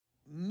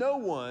no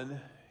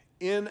one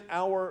in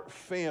our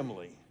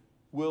family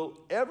will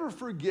ever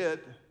forget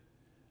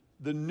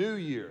the new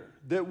year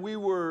that we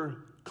were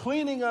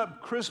cleaning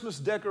up Christmas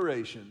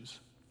decorations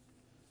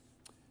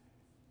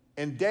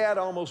and Dad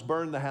almost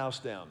burned the house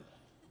down.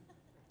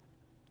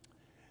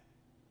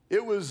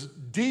 It was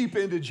deep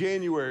into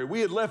January.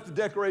 We had left the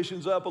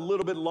decorations up a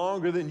little bit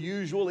longer than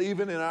usual,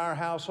 even in our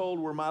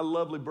household where my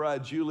lovely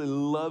bride Julie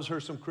loves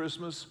her some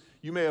Christmas.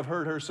 You may have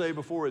heard her say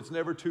before, it's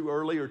never too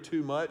early or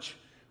too much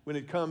when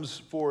it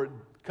comes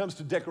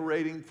to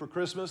decorating for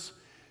Christmas.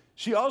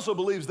 She also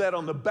believes that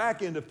on the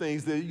back end of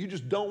things, that you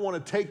just don't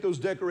want to take those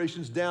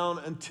decorations down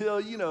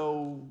until,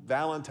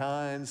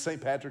 Valentine's,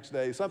 St. Patrick's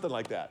Day, something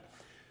like that.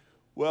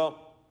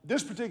 Well,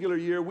 this particular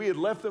year, we had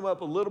left them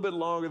up a little bit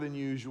longer than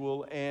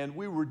usual, and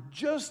we were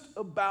just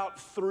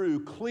about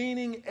through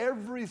cleaning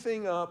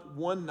everything up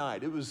one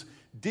night. It was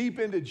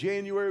deep into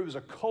January. It was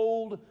a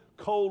cold,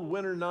 cold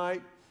winter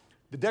night.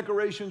 The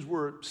decorations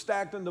were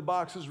stacked in the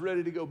boxes,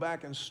 ready to go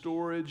back in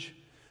storage.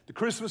 The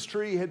Christmas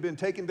tree had been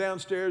taken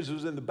downstairs. It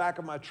was in the back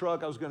of my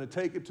truck. I was going to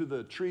take it to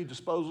the tree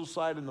disposal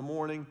site in the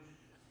morning.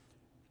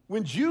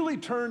 When Julie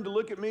turned to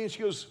look at me, and she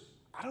goes,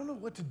 I don't know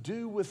what to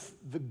do with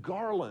the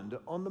garland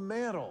on the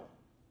mantle.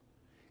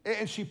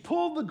 And she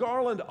pulled the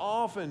garland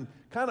off and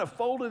kind of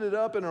folded it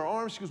up in her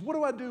arms. She goes, what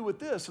do I do with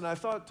this? And I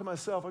thought to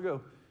myself,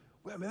 well,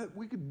 man,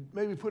 we could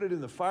maybe put it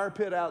in the fire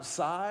pit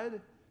outside.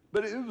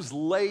 But it was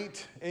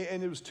late,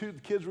 and the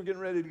kids were getting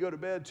ready to go to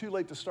bed, too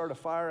late to start a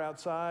fire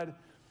outside.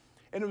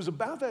 And it was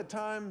about that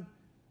time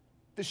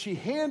that she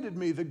handed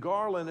me the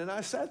garland, and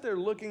I sat there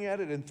looking at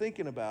it and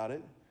thinking about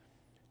it.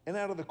 And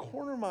out of the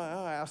corner of my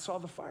eye, I saw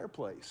the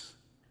fireplace.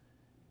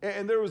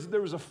 And there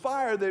was a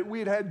fire that we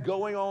had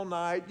going all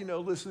night,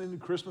 listening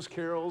to Christmas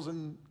carols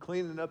and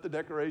cleaning up the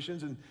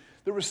decorations. And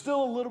there was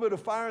still a little bit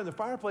of fire in the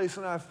fireplace.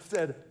 And I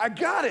said, I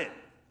got it.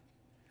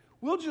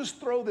 We'll just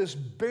throw this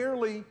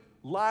barely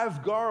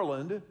live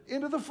garland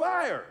into the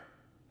fire.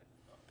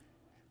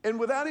 And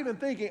without even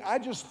thinking, I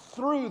just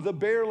threw the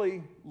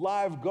barely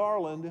live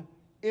garland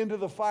into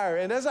the fire.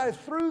 And as I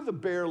threw the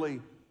barely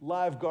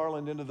live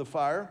garland into the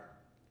fire,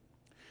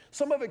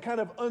 some of it kind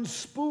of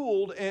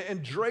unspooled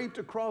and draped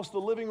across the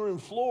living room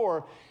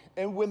floor.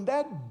 And when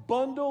that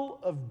bundle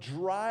of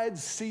dried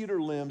cedar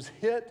limbs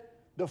hit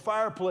the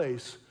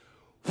fireplace,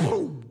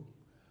 boom,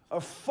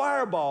 a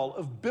fireball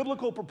of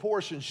biblical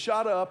proportions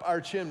shot up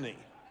our chimney.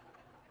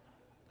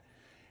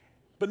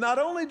 But not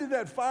only did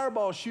that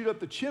fireball shoot up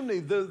the chimney,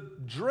 the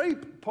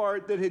drape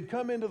part that had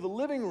come into the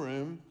living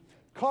room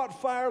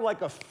caught fire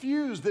like a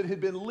fuse that had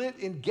been lit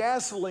in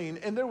gasoline,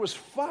 and there was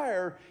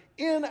fire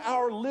in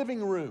our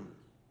living room.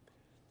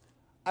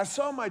 I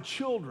saw my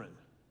children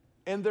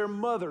and their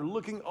mother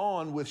looking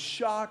on with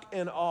shock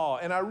and awe,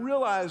 and I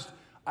realized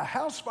a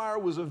house fire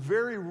was a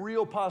very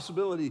real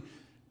possibility,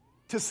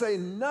 to say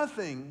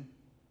nothing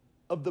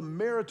of the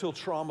marital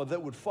trauma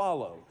that would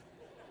follow.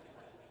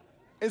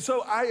 And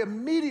so I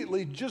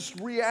immediately just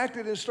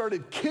reacted and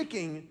started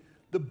kicking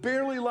the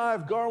barely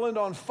live garland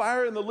on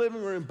fire in the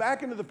living room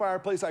back into the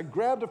fireplace. I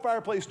grabbed a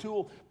fireplace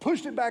tool,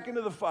 pushed it back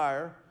into the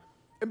fire,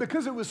 and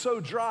because it was so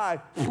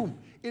dry, boom,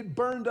 it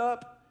burned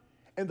up.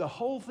 And the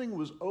whole thing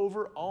was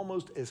over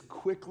almost as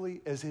quickly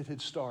as it had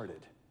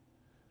started.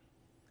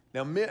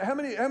 Now, how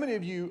many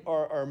of you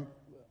are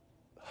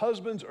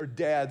husbands or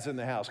dads in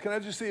the house? Can I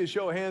just see a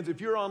show of hands? If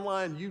you're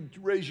online, you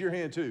raise your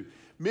hand too.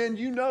 Men,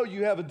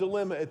 you have a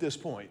dilemma at this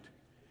point.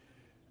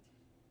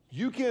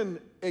 You can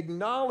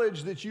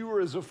acknowledge that you were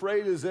as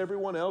afraid as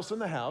everyone else in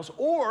the house,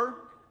 or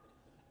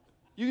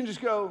you can just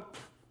go,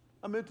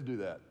 I meant to do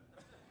that.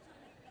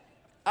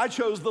 I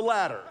chose the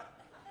latter.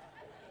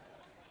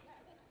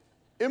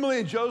 Emily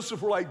and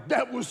Joseph were like,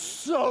 that was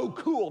so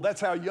cool.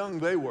 That's how young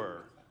they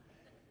were.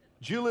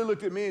 Julie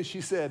looked at me and she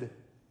said, no,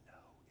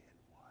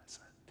 it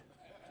wasn't.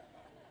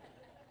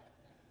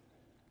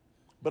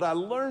 But I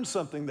learned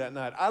something that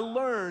night. I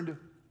learned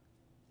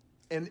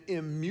an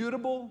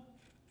immutable,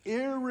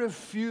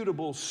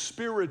 irrefutable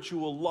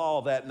spiritual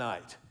law that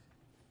night.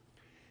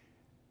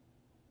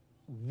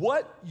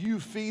 What you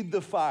feed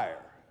the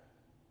fire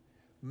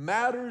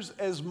matters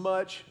as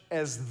much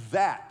as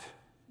that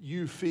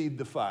you feed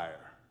the fire.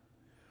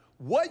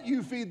 What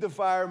you feed the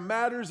fire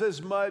matters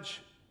as much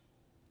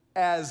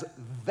as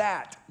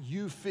that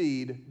you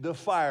feed the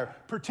fire,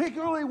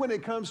 particularly when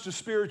it comes to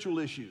spiritual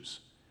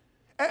issues.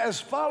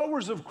 As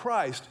followers of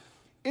Christ,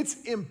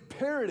 it's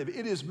imperative,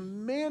 it is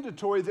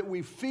mandatory that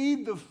we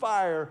feed the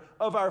fire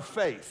of our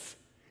faith.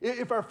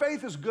 If our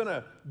faith is going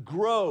to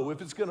grow,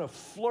 if it's going to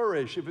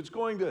flourish, if it's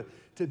going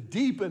to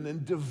deepen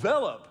and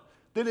develop,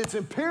 then it's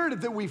imperative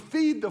that we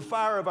feed the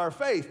fire of our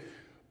faith.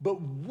 But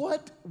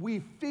what we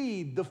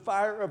feed the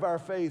fire of our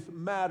faith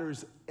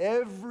matters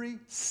every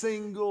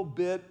single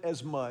bit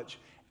as much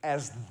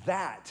as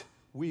that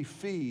we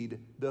feed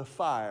the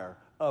fire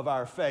of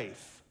our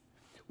faith.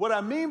 What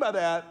I mean by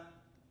that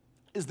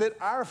is that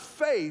our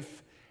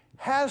faith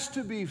has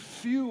to be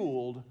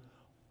fueled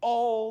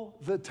all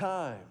the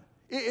time.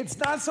 It's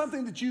not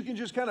something that you can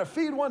just kind of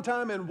feed one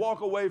time and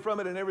walk away from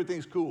it and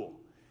everything's cool.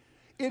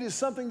 It is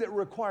something that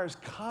requires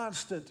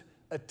constant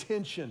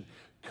attention,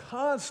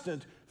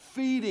 constant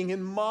feeding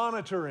and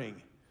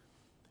monitoring.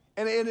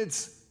 And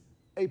it's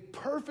a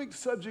perfect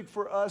subject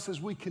for us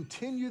as we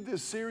continue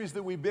this series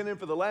that we've been in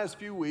for the last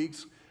few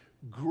weeks,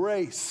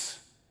 grace.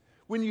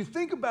 When you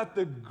think about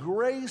the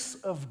grace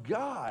of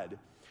God,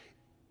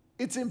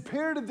 it's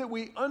imperative that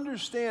we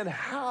understand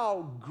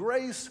how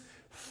grace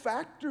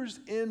factors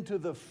into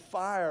the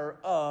fire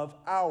of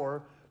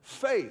our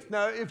faith.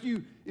 Now, if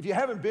you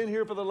haven't been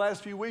here for the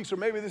last few weeks, or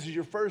maybe this is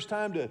your first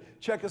time to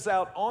check us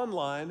out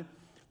online,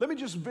 let me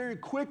just very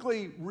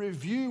quickly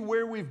review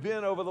where we've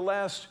been over the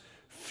last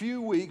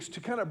few weeks to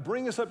kind of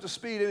bring us up to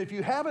speed. And if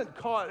you haven't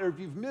caught or if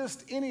you've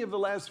missed any of the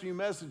last few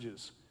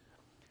messages,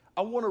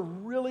 I want to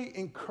really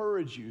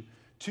encourage you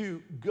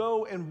to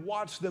go and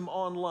watch them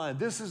online.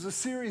 This is a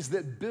series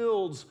that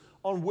builds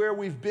on where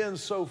we've been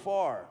so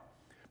far.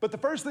 But the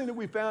first thing that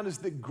we found is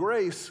that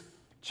grace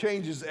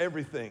changes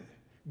everything.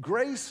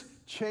 Grace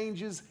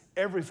changes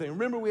everything.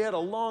 Remember, we had a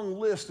long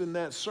list in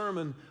that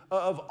sermon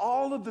of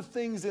all of the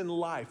things in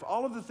life,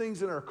 all of the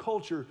things in our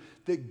culture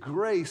that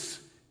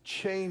grace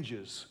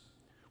changes.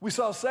 We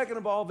saw, second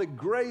of all, that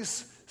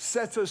grace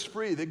sets us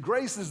free, that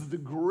grace is the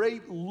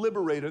great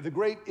liberator, the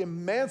great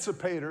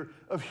emancipator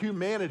of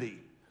humanity.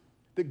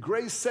 That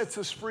grace sets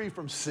us free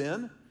from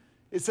sin,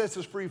 it sets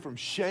us free from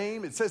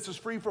shame, it sets us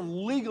free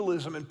from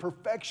legalism and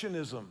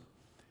perfectionism.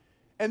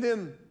 And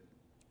then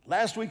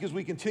last week as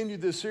we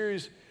continued this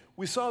series,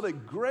 we saw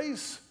that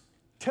grace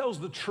tells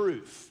the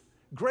truth.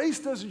 Grace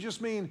doesn't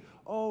just mean,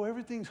 oh,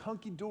 everything's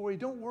hunky-dory,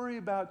 don't worry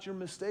about your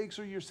mistakes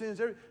or your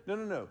sins.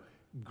 No.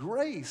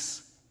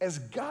 Grace, as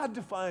God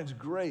defines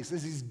grace,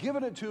 as He's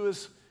given it to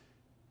us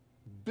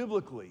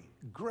biblically,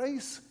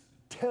 grace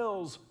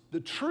tells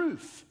the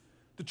truth.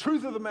 The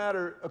truth of the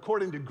matter,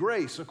 according to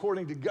grace,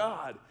 according to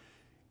God,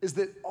 is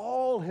that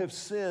all have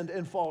sinned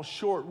and fall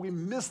short. We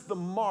miss the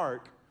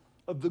mark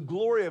of the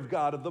glory of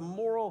God, of the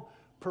moral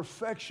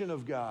perfection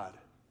of God.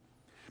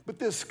 But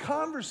this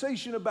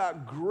conversation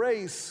about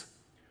grace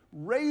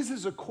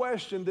raises a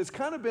question that's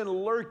kind of been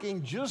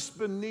lurking just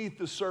beneath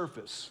the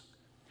surface.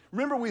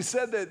 Remember, we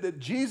said that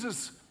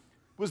Jesus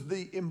was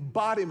the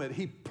embodiment.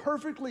 He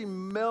perfectly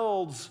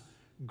melds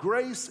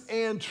grace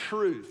and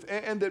truth,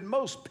 and that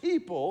most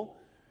people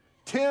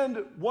tend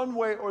one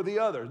way or the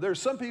other.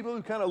 There's some people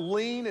who kind of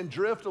lean and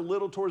drift a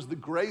little towards the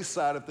grace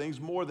side of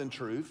things more than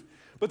truth,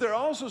 but there are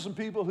also some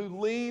people who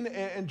lean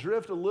and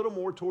drift a little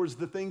more towards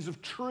the things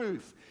of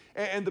truth.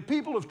 And the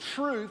people of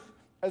truth,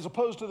 as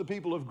opposed to the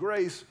people of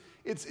grace,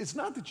 it's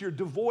not that you're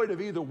devoid of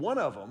either one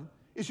of them,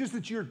 it's just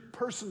that your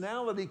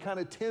personality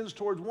kind of tends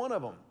towards one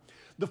of them.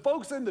 The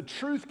folks in the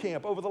truth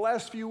camp over the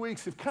last few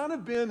weeks have kind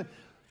of been,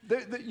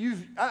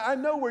 I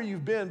know where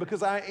you've been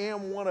because I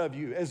am one of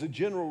you as a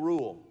general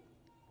rule.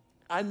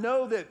 I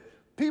know that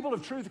people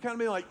of truth are kind of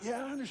being like,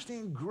 yeah, I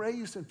understand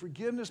grace and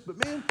forgiveness,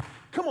 but man,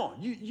 come on,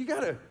 you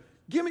gotta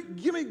give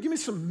me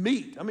some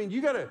meat. I mean,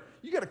 you gotta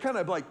kind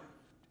of like,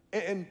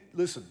 and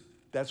listen,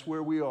 that's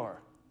where we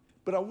are.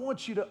 But I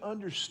want you to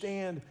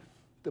understand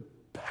the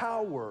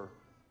power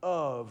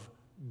of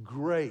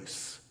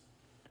grace.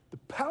 The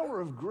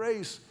power of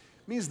grace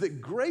means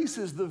that grace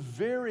is the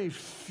very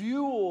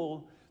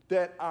fuel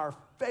that our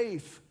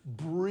faith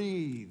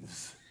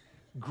breathes.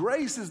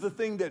 Grace is the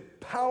thing that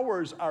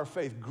powers our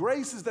faith.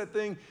 Grace is that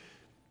thing.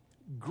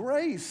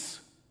 Grace,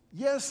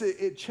 yes,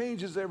 it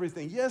changes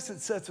everything. Yes,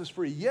 it sets us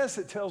free. Yes,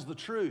 it tells the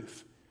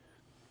truth.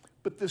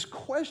 But this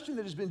question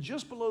that has been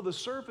just below the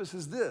surface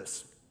is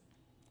this.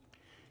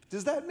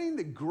 Does that mean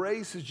that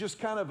grace is just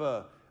kind of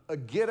a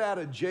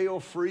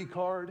get-out-of-jail-free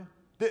card?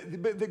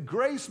 That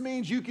grace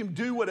means you can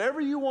do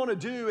whatever you want to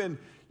do, and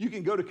you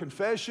can go to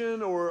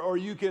confession, or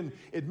you can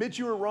admit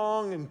you were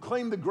wrong and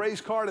claim the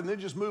grace card and then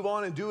just move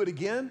on and do it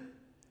again?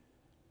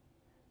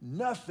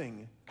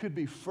 Nothing could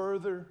be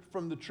further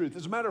from the truth.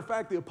 As a matter of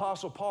fact, the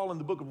Apostle Paul in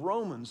the book of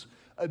Romans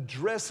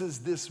addresses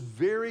this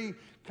very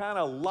kind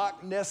of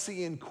Loch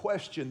Nessian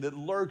question that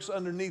lurks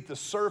underneath the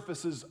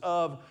surfaces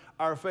of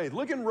our faith.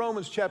 Look in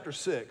Romans chapter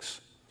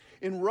 6.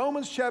 In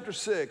Romans chapter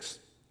 6,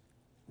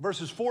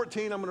 verses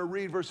 14, I'm going to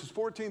read verses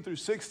 14 through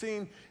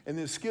 16 and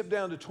then skip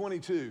down to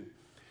 22.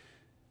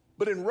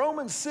 But in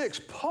Romans 6,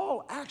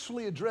 Paul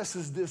actually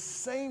addresses this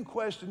same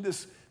question,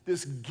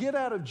 this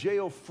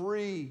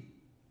get-out-of-jail-free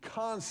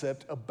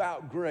concept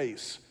about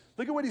grace.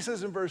 Look at what he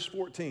says in verse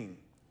 14.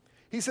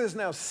 He says,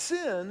 now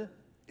sin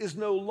is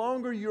no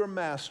longer your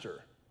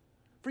master,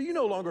 for you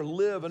no longer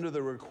live under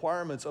the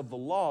requirements of the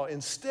law.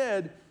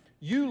 Instead,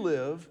 you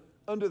live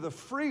under the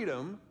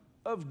freedom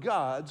of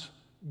God's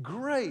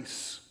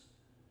grace.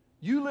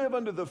 You live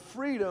under the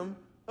freedom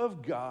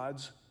of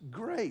God's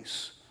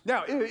grace.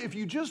 Now, if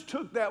you just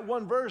took that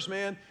one verse,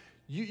 man,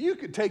 you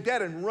could take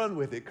that and run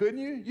with it, couldn't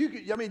you?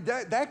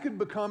 That could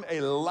become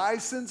a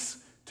license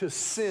to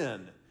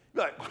sin.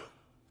 Like,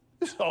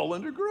 it's all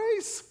under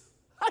grace.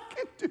 I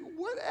can do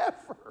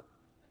whatever.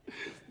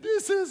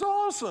 This is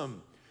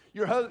awesome.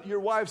 Your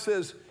wife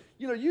says,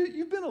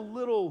 you've been a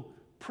little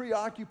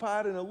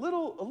preoccupied and a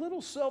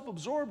little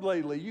self-absorbed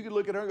lately. You could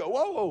look at her and go,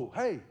 whoa,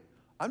 hey,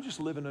 I'm just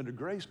living under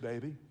grace,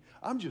 baby.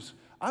 I'm just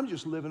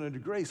living under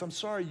grace. I'm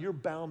sorry you're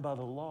bound by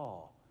the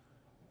law.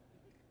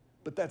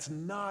 But that's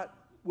not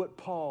what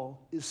Paul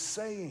is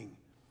saying.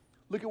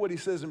 Look at what he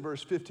says in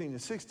verse 15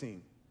 and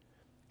 16.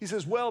 He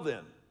says, well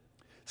then,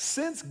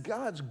 since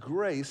God's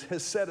grace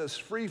has set us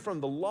free from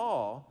the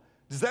law,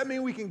 does that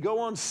mean we can go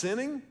on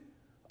sinning?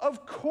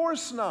 Of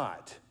course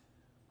not.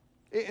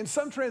 In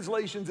some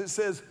translations it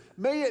says,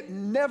 may it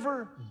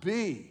never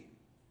be.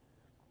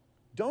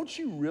 Don't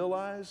you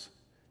realize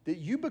that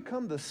you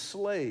become the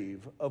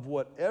slave of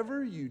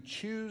whatever you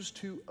choose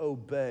to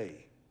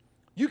obey?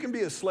 You can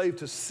be a slave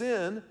to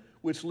sin,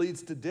 which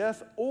leads to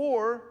death,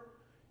 or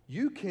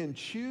you can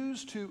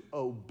choose to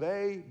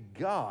obey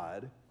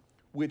God,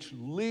 which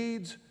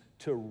leads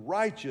to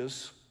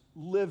righteous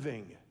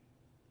living.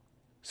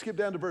 Skip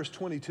down to verse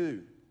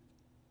 22.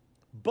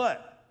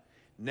 But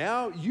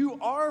now you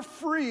are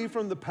free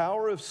from the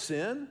power of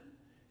sin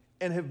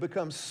and have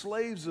become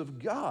slaves of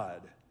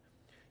God.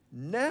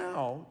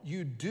 Now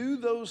you do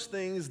those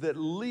things that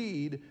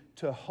lead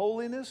to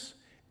holiness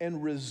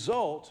and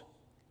result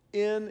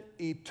in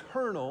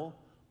eternal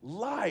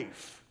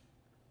life.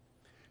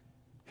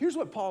 Here's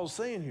what Paul's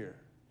saying here.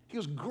 He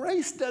goes,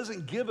 grace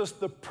doesn't give us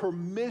the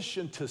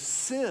permission to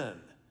sin.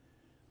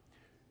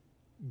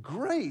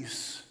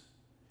 Grace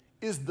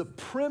is the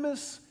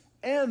premise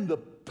and the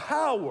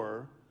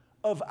power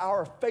of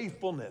our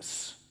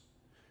faithfulness.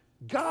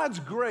 God's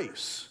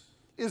grace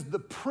is the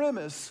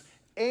premise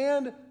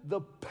and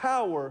the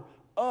power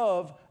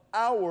of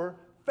our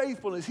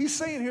faithfulness. He's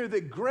saying here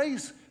that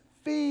grace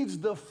feeds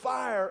the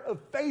fire of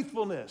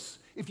faithfulness.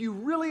 If you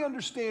really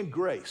understand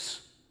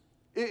grace,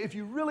 if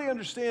you really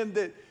understand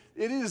that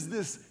it is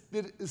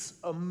this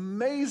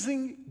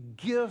amazing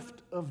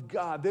gift of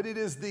God, that it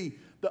is the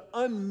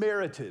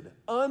unmerited,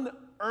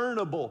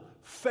 unearnable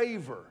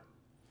favor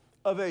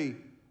of a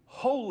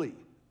holy,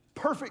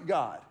 perfect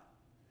God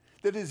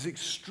that is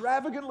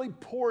extravagantly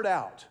poured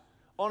out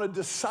on a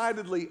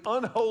decidedly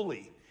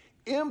unholy,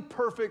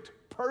 imperfect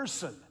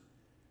person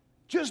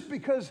just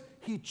because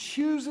he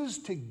chooses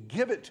to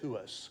give it to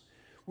us.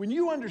 When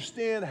you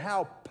understand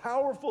how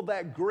powerful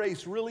that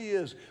grace really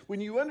is, when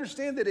you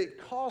understand that it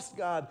cost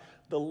God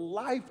the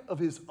life of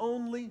his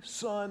only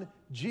son,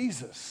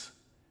 Jesus,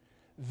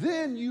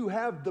 then you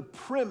have the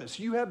premise,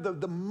 you have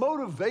the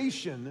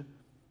motivation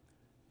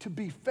to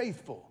be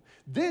faithful.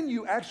 Then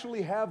you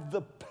actually have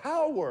the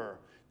power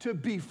to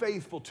be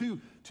faithful, to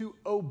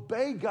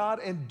obey God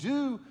and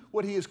do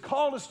what he has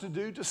called us to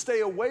do, to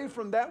stay away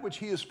from that which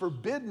he has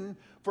forbidden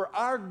for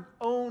our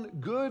own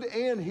good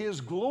and his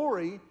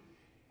glory.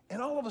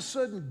 And all of a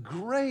sudden,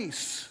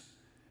 grace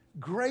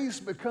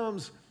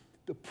becomes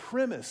the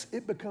premise.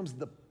 It becomes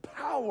the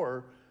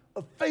power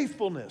of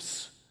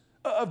faithfulness,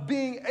 of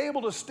being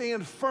able to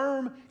stand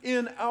firm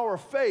in our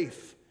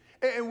faith.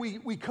 And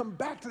we come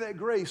back to that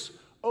grace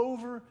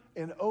over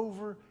and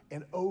over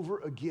and over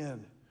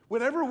again.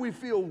 Whenever we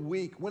feel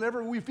weak,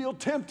 whenever we feel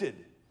tempted,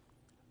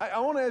 I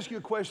want to ask you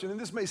a question, and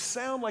this may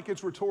sound like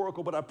it's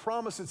rhetorical, but I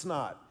promise it's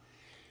not.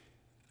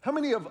 How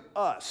many of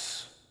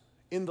us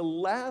in the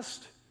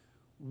last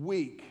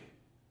week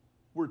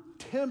were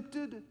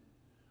tempted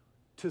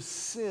to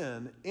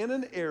sin in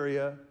an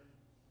area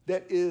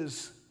that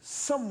is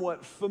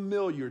somewhat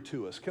familiar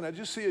to us? Can I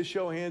just see a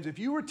show of hands? If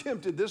you were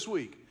tempted this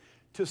week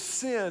to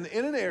sin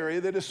in an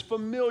area that is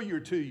familiar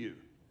to you,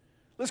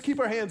 let's keep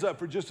our hands up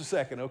for just a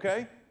second,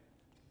 okay?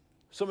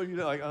 Some of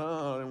you are like,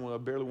 I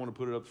barely want to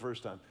put it up the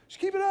first time. Just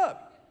keep it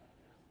up.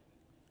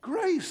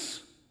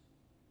 Grace.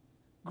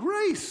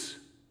 Grace.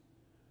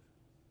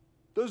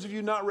 Those of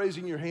you not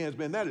raising your hands,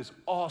 man, that is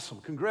awesome.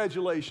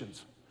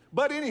 Congratulations.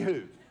 But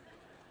anywho,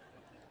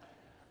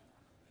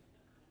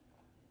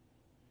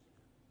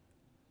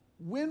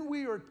 when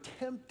we are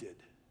tempted,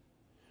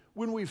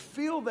 when we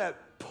feel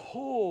that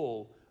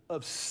pull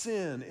of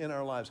sin in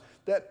our lives,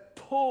 that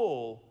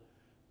pull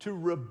to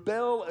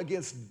rebel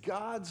against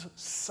God's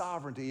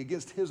sovereignty,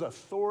 against his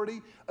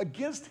authority,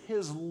 against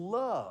his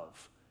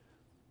love,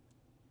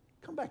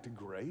 come back to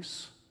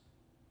grace.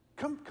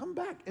 Come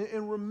back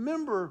and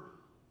remember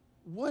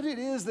what it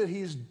is that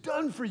he's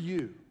done for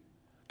you.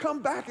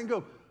 Come back and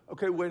go,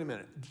 okay, wait a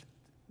minute.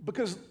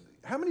 Because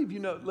how many of you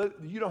know,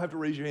 you don't have to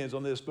raise your hands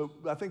on this, but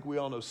I think we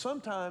all know,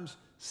 sometimes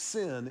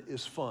sin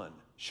is fun.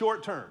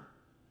 Short term.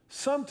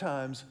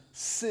 Sometimes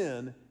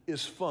sin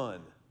is fun.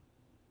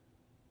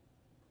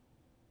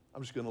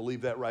 I'm just going to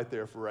leave that right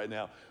there for right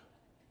now.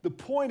 The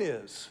point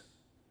is,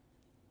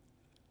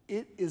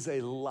 it is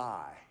a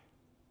lie.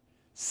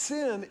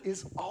 Sin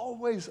is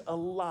always a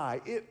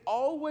lie. It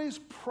always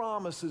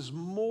promises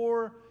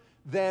more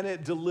than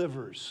it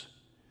delivers.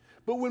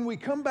 But when we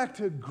come back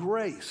to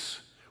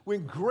grace,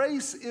 when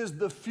grace is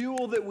the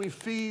fuel that we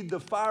feed the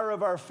fire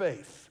of our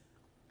faith,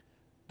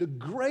 the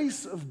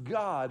grace of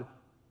God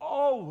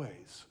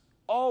always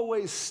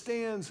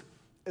stands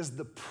as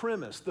the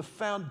premise, the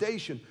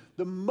foundation,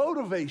 the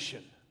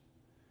motivation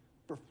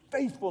for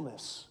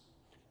faithfulness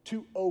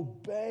to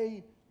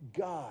obey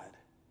God.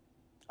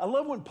 I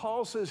love when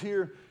Paul says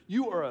here,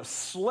 you are a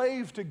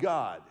slave to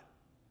God.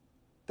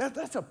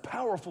 That's a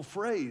powerful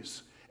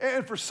phrase.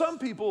 And for some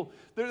people,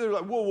 they're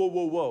like, whoa, whoa,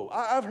 whoa, whoa.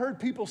 I've heard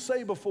people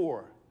say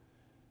before,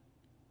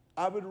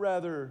 I would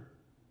rather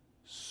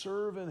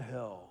serve in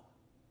hell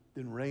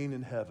than reign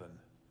in heaven.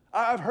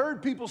 I've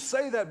heard people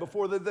say that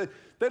before, that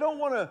they don't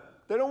want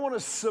to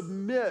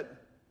submit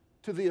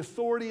to the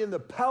authority and the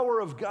power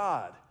of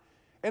God.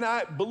 And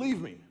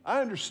believe me, I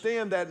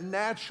understand that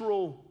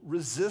natural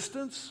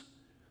resistance,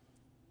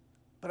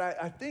 but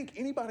I think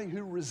anybody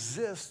who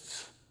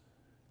resists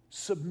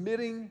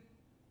submitting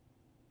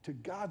to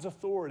God's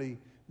authority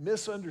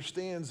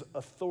misunderstands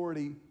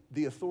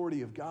the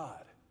authority of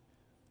God.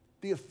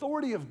 The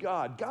authority of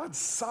God, God's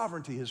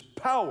sovereignty, His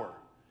power,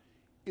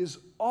 is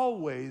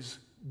always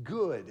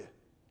good.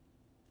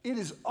 It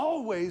is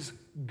always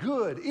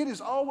good. It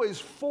is always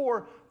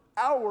for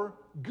our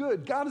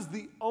good. God is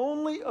the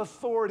only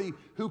authority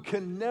who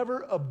can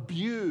never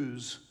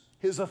abuse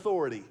His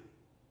authority.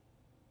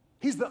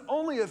 He's the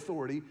only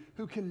authority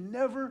who can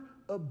never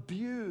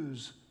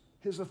abuse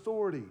His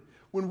authority.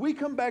 When we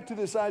come back to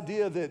this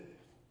idea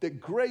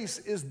that grace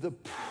is the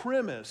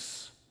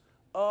premise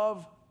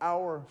of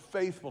our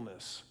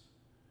faithfulness,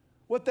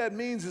 what that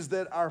means is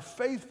that our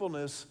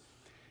faithfulness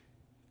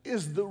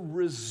is the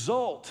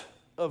result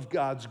of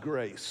God's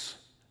grace,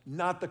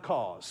 not the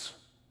cause.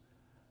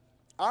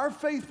 Our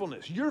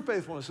faithfulness, your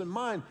faithfulness and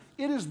mine,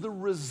 it is the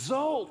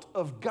result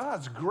of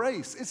God's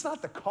grace. It's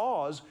not the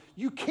cause.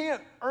 You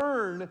can't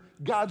earn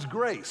God's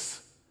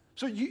grace.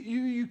 So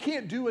you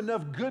can't do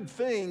enough good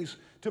things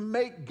to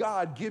make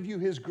God give you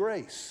His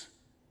grace.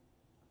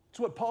 It's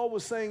what Paul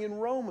was saying in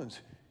Romans.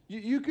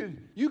 You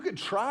could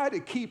try to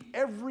keep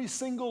every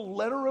single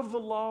letter of the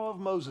law of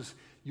Moses.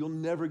 You'll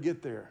never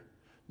get there.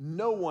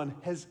 No one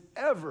has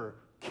ever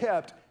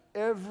kept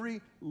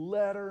every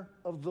letter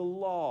of the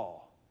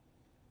law.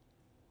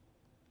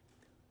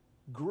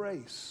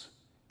 Grace,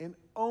 and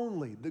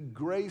only the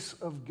grace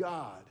of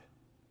God,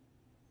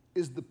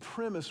 is the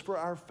premise for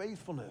our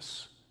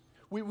faithfulness.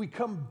 We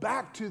come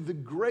back to the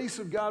grace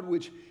of God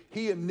which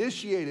He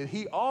initiated,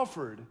 He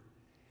offered,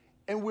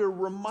 and we're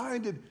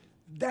reminded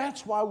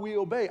that's why we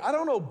obey. I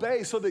don't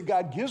obey so that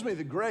God gives me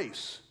the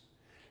grace.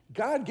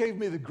 God gave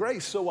me the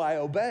grace, so I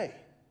obey.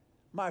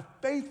 My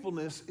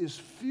faithfulness is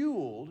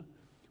fueled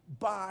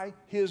by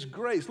His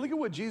grace. Look at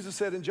what Jesus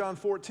said in John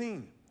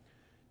 14.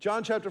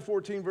 John chapter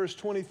 14, verse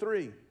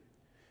 23.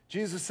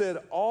 Jesus said,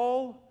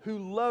 all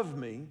who love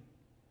me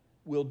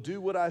will do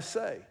what I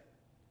say.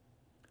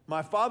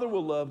 My Father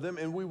will love them,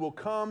 and we will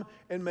come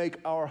and make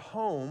our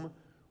home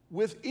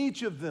with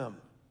each of them.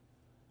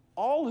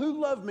 All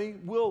who love me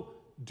will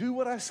do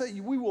what I say.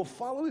 We will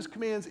follow His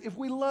commands if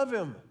we love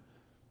Him.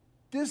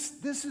 This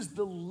is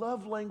the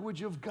love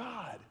language of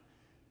God.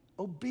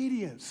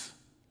 Obedience.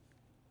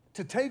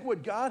 To take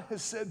what God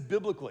has said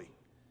biblically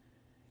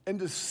and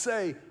to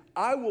say,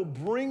 I will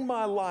bring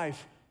my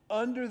life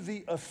under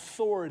the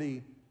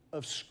authority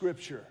of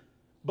Scripture.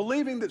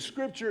 Believing that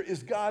Scripture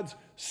is God's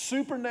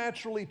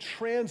supernaturally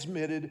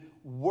transmitted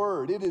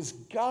Word. It is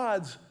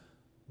God's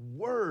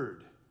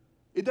Word.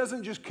 It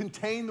doesn't just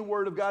contain the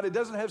Word of God. It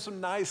doesn't have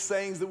some nice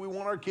sayings that we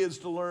want our kids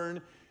to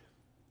learn.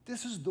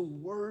 This is the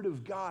Word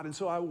of God. And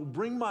so I will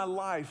bring my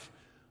life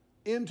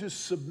into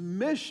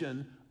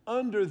submission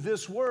under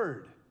this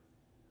Word.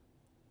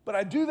 But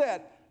I do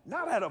that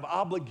not out of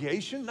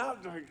obligation,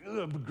 not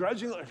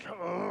begrudgingly,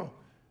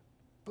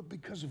 but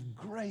because of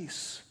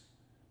grace.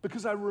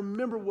 Because I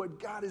remember what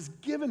God has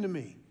given to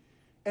me.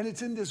 And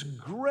it's in this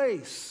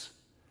grace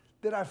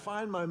that I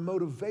find my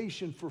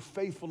motivation for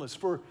faithfulness,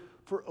 for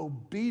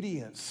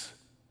obedience.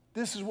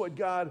 This is what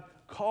God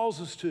calls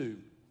us to.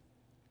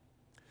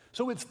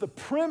 So it's the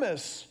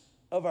premise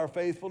of our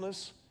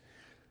faithfulness,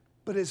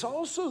 but it's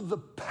also the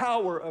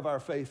power of our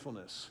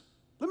faithfulness.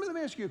 Let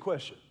me ask you a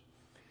question.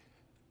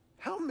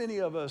 How many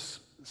of us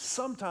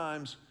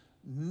sometimes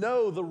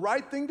know the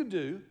right thing to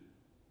do,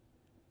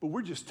 but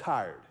we're just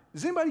tired?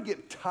 Does anybody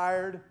get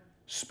tired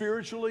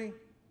spiritually?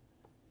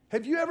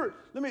 Have you ever,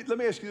 let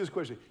me ask you this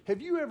question.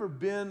 Have you ever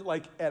been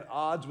like at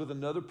odds with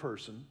another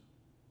person?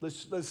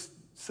 Let's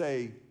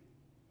say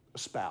a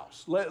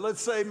spouse. Let's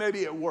say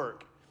maybe at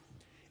work.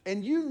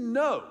 And you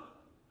know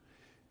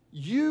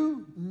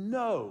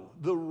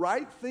the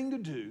right thing to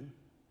do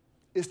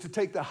is to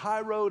take the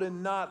high road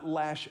and not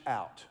lash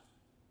out.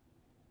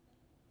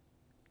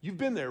 You've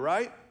been there,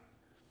 right?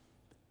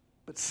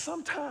 But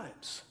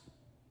sometimes,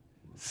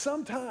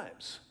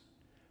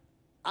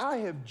 I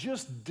have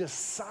just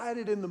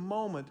decided in the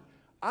moment,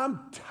 I'm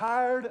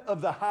tired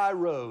of the high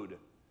road.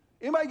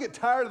 Anybody get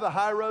tired of the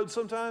high road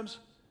sometimes?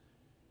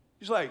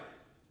 He's like,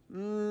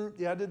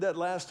 yeah, I did that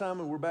last time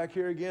and we're back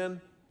here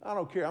again. I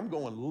don't care, I'm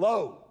going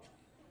low.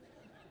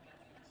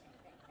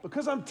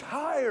 Because I'm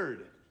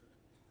tired.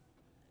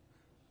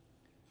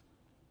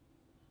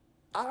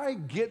 I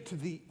get to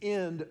the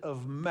end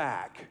of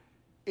Mac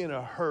in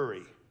a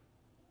hurry.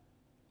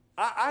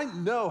 I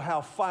know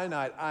how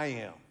finite I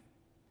am.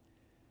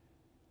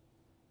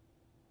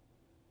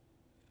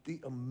 The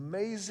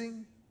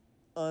amazing,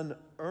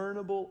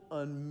 unearnable,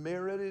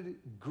 unmerited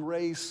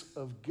grace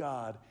of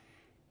God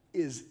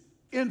is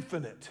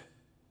infinite.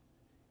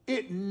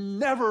 It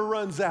never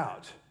runs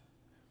out.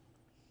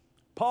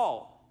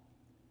 Paul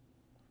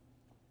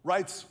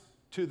writes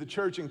to the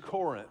church in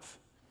Corinth,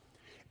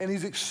 and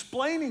he's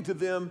explaining to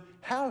them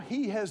how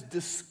he has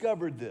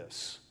discovered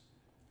this.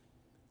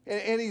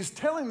 And he's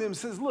telling them,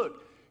 says,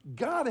 look,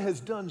 God has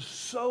done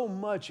so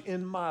much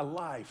in my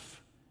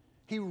life.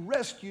 He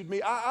rescued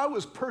me. I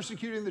was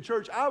persecuting the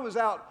church. I was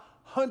out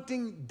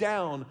hunting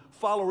down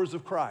followers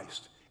of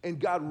Christ, and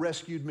God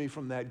rescued me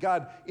from that.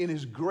 God, in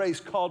his grace,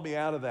 called me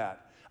out of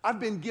that. I've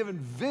been given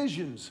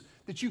visions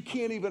that you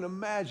can't even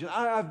imagine.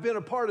 I've been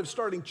a part of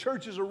starting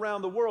churches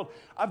around the world.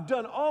 I've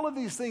done all of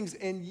these things,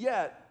 and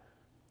yet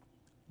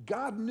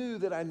God knew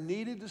that I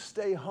needed to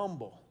stay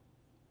humble.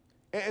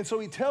 And so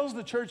he tells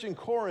the church in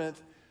Corinth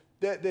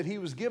that he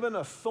was given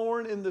a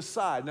thorn in the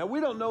side. Now, we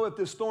don't know if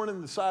this thorn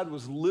in the side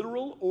was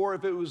literal or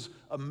if it was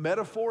a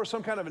metaphor,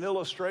 some kind of an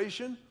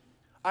illustration.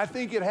 I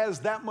think it has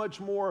that much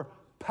more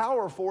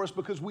power for us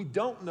because we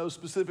don't know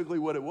specifically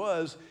what it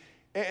was.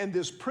 And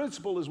this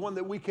principle is one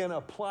that we can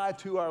apply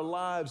to our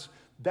lives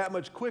that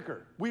much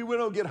quicker. We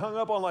don't get hung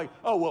up on like,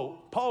 oh,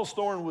 well, Paul's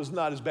thorn was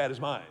not as bad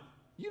as mine.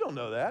 You don't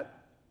know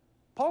that.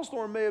 Paul's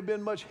thorn may have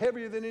been much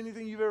heavier than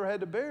anything you've ever had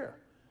to bear.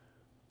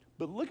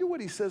 But look at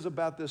what he says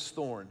about this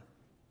thorn.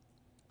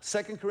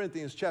 2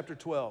 Corinthians chapter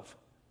 12.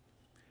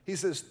 He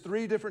says,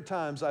 3 different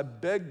times I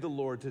begged the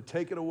Lord to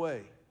take it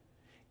away.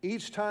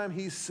 Each time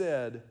he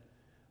said,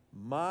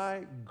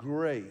 my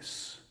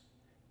grace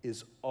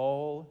is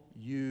all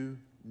you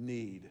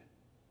need.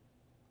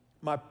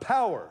 My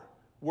power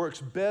works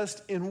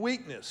best in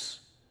weakness.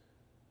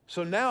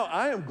 So now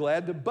I am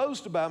glad to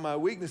boast about my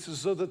weaknesses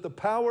so that the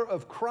power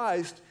of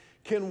Christ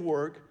can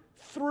work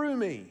through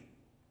me.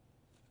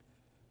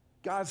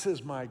 God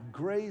says, my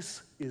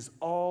grace is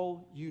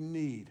all you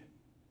need.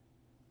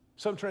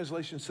 Some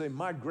translations say,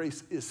 my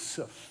grace is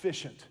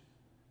sufficient.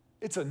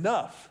 It's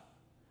enough.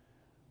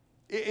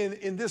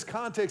 In this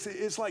context,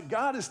 it's like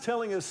God is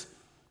telling us,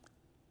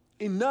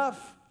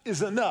 enough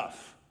is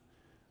enough.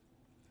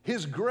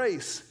 His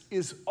grace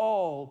is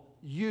all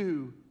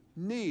you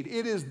need.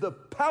 It is the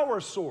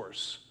power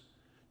source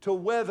to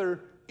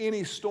weather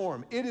any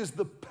storm. It is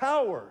the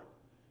power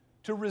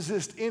to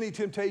resist any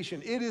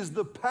temptation. It is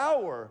the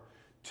power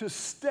to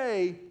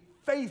stay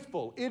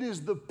faithful. It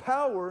is the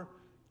power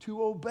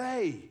to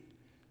obey.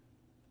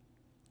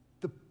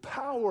 The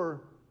power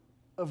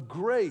of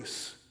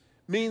grace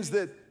means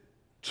that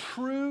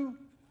true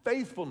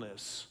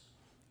faithfulness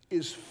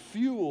is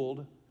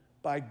fueled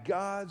by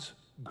God's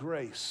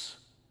grace.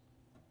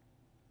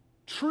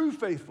 True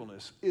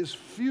faithfulness is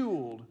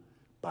fueled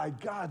by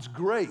God's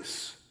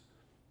grace.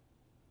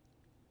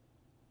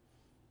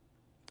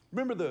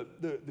 Remember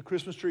the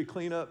Christmas tree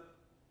cleanup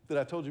that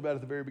I told you about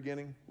at the very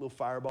beginning? Little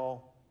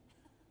fireball.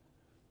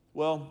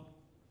 Well,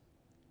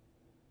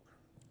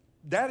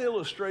 that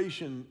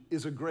illustration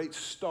is a great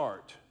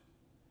start,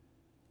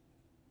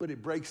 but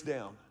it breaks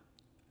down.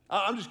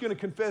 I'm just going to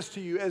confess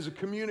to you, as a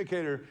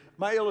communicator,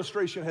 my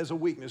illustration has a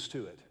weakness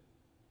to it.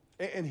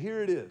 And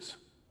here it is.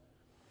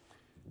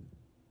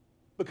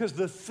 Because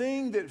the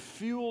thing that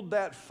fueled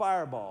that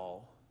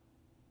fireball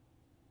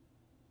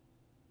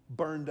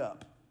burned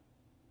up.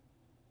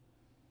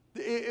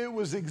 It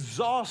was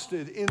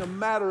exhausted in a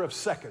matter of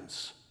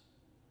seconds.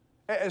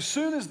 As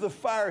soon as the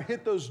fire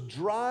hit those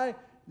dry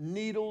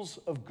needles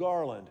of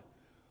garland,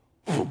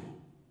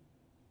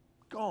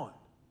 gone.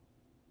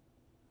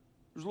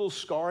 There's a little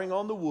scarring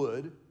on the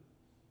wood,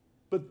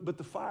 but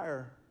the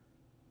fire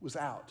was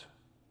out.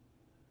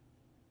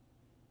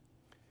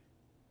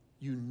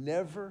 You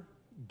never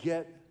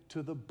get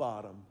to the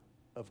bottom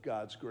of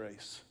God's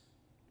grace.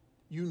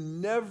 You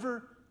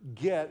never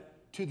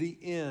get to the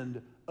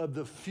end of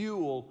the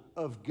fuel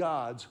of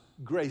God's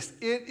grace.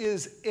 It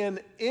is an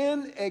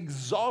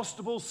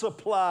inexhaustible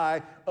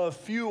supply of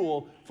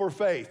fuel for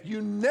faith.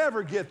 You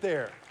never get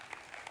there.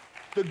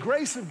 The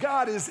grace of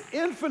God is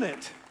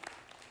infinite.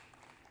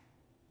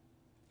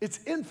 It's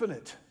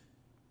infinite.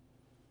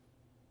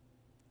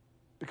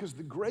 Because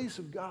the grace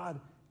of God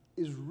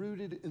is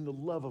rooted in the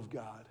love of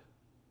God.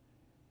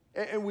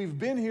 And we've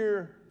been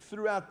here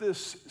throughout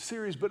this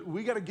series, but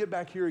we got to get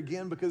back here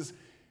again because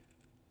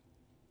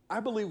I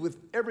believe with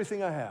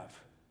everything I have,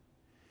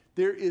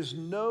 there is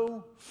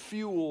no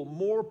fuel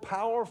more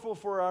powerful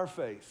for our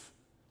faith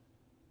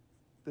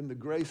than the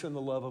grace and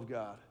the love of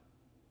God.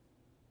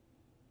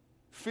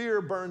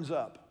 Fear burns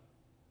up.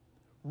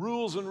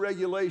 Rules and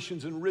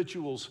regulations and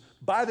rituals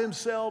by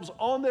themselves,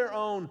 on their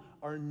own,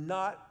 are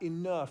not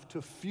enough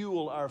to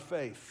fuel our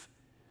faith.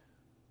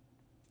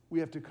 We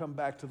have to come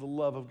back to the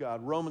love of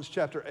God. Romans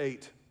chapter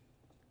 8.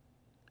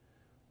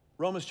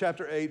 Romans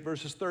chapter 8,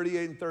 verses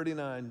 38 and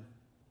 39.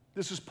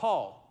 This is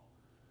Paul.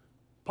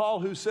 Paul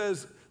who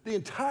says the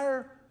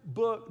entire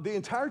book, the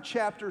entire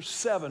chapter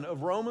 7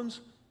 of Romans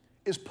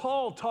is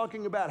Paul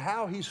talking about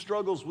how he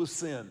struggles with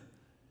sin,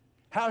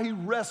 how he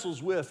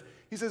wrestles with.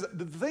 He says,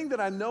 the thing that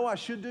I know I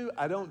should do,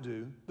 I don't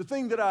do. The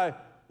thing that I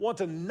want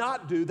to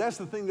not do, that's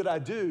the thing that I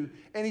do.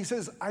 And he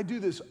says, I do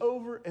this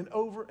over and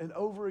over and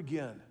over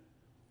again.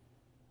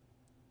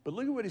 But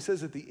look at what he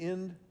says at the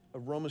end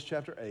of Romans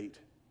chapter 8.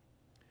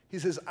 He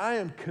says, I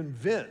am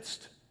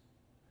convinced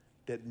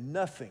that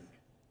nothing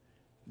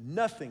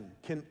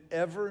can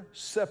ever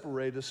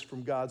separate us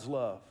from God's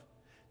love.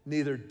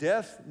 Neither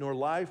death nor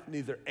life,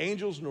 neither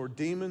angels nor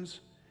demons,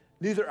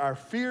 neither our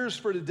fears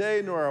for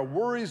today nor our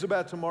worries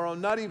about tomorrow,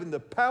 not even the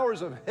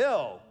powers of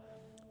hell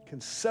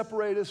can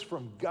separate us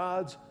from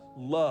God's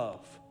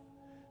love.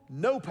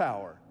 No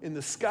power in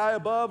the sky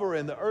above or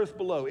in the earth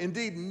below.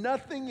 Indeed,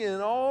 nothing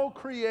in all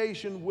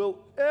creation will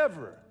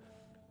ever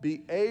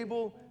be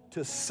able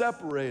to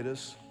separate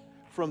us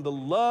from the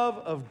love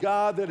of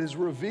God that is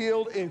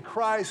revealed in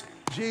Christ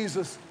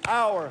Jesus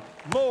our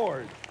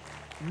Lord.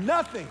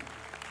 Nothing.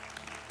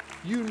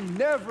 You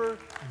never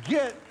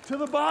get to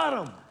the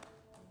bottom.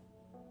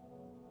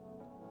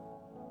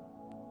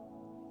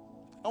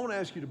 I want to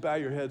ask you to bow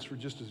your heads for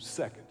just a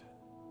second.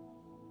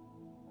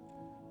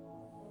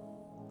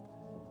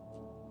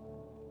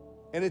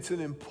 And it's an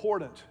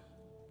important,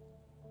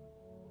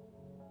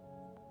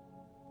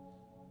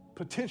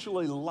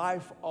 potentially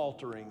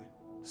life-altering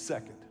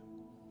second.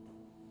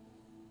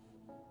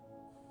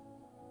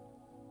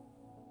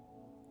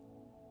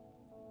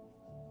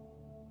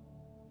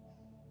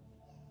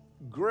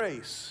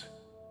 Grace,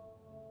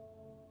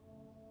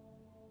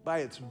 by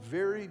its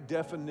very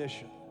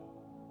definition,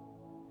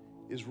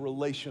 is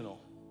relational.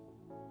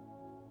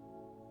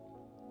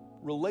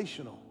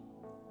 Relational.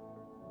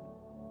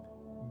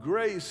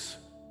 Grace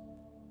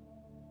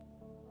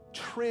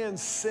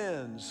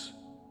transcends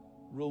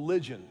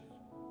religion,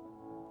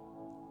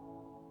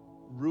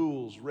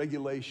 rules,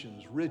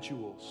 regulations,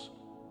 rituals.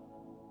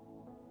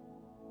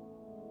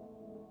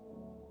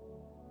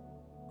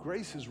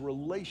 Grace is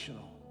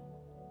relational.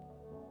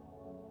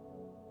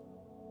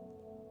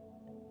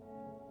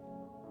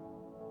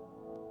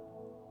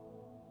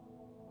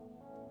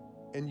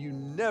 And you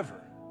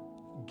never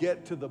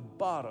get to the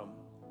bottom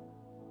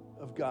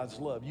of God's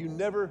love. You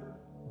never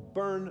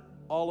burn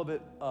all of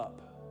it up.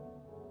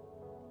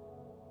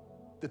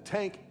 The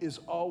tank is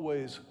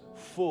always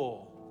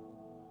full.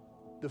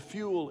 The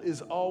fuel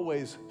is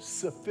always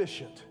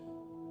sufficient.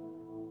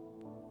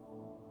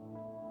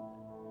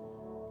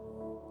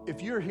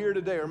 If you're here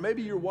today, or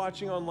maybe you're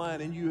watching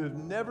online and you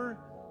have never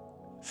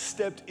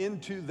stepped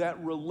into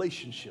that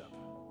relationship,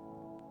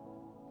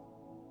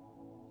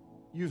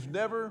 you've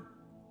never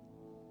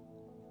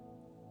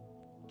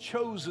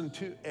chosen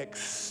to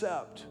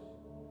accept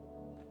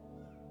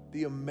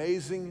the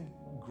amazing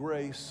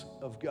grace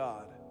of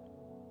God,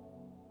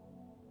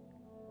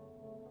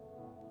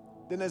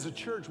 then as a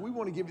church, we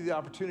want to give you the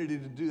opportunity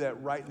to do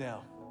that right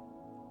now.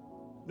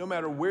 No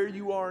matter where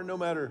you are, no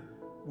matter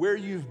where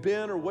you've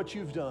been or what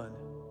you've done,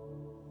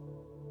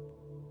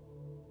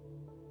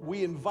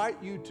 we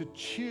invite you to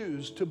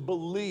choose to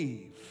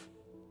believe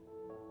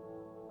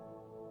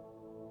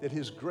that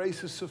His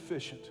grace is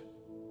sufficient.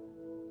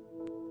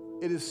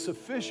 It is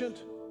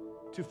sufficient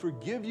to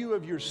forgive you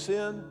of your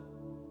sin,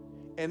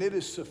 and it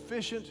is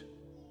sufficient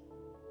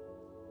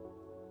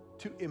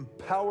to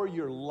empower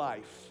your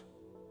life.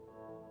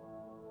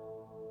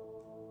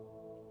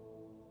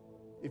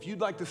 If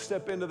you'd like to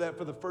step into that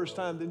for the first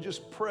time, then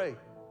just pray.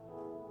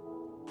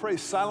 Pray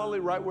silently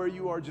right where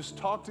you are. Just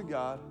talk to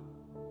God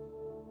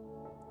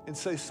and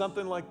say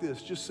something like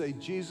this. Just say,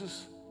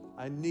 Jesus,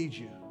 I need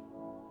you.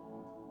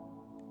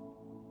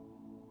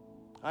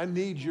 I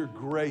need your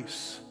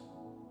grace.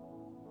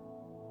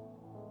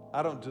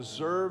 I don't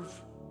deserve,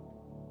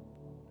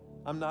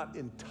 I'm not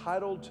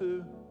entitled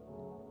to.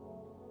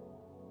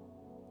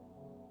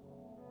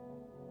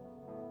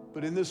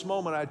 But in this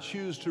moment, I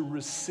choose to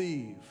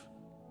receive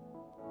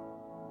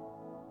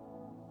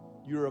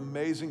your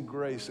amazing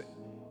grace,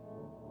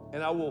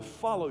 and I will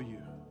follow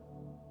you.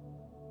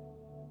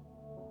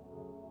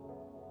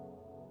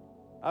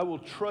 I will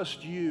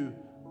trust you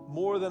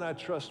more than I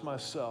trust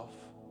myself.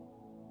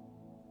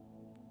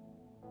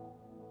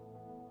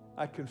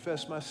 I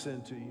confess my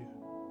sin to you,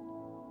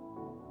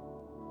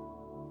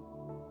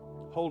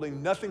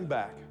 holding nothing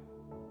back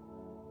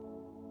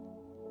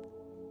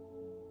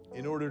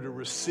in order to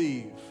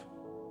receive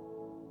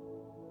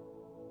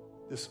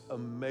this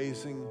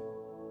amazing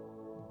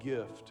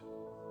gift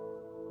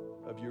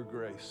of your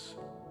grace.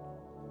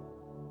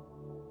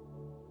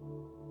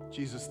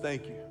 Jesus,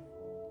 thank you.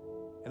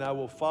 And I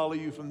will follow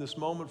you from this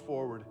moment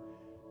forward.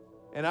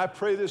 And I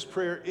pray this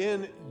prayer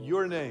in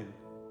your name.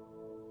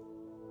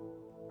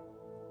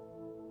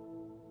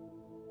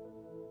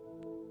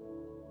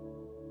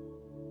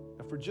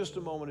 Now, for just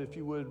a moment, if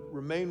you would,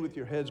 remain with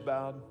your heads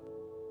bowed,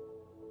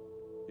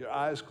 your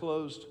eyes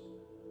closed.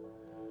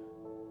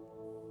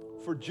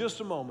 For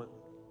just a moment,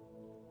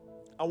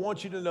 I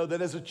want you to know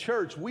that as a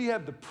church, we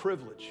have the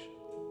privilege.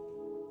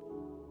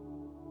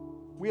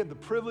 We have the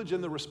privilege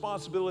and the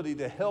responsibility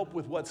to help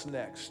with what's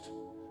next.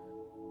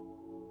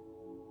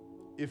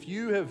 If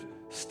you have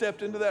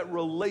stepped into that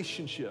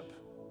relationship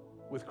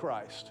with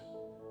Christ,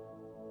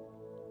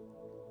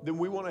 then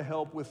we want to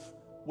help with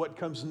what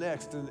comes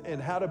next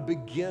and how to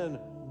begin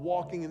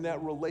walking in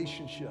that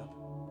relationship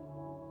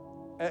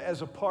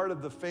as a part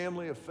of the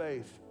family of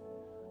faith.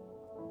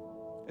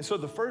 And so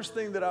the first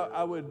thing that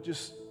I would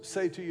just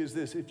say to you is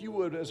this. If you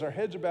would, as our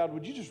heads are bowed,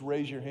 would you just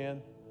raise your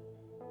hand?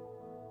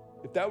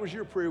 If that was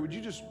your prayer, would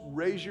you just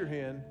raise your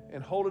hand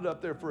and hold it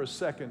up there for a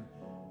second?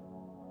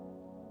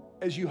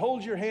 As you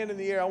hold your hand in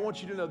the air, I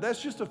want you to know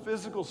that's just a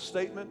physical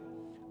statement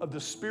of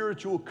the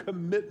spiritual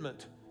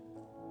commitment.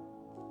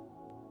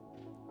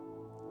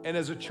 And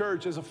as a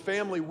church, as a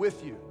family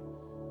with you,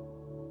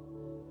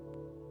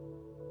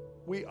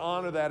 we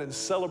honor that and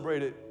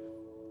celebrate it.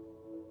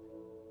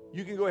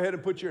 You can go ahead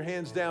and put your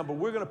hands down, but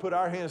we're going to put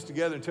our hands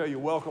together and tell you,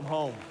 welcome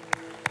home.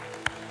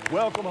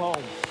 Welcome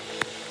home.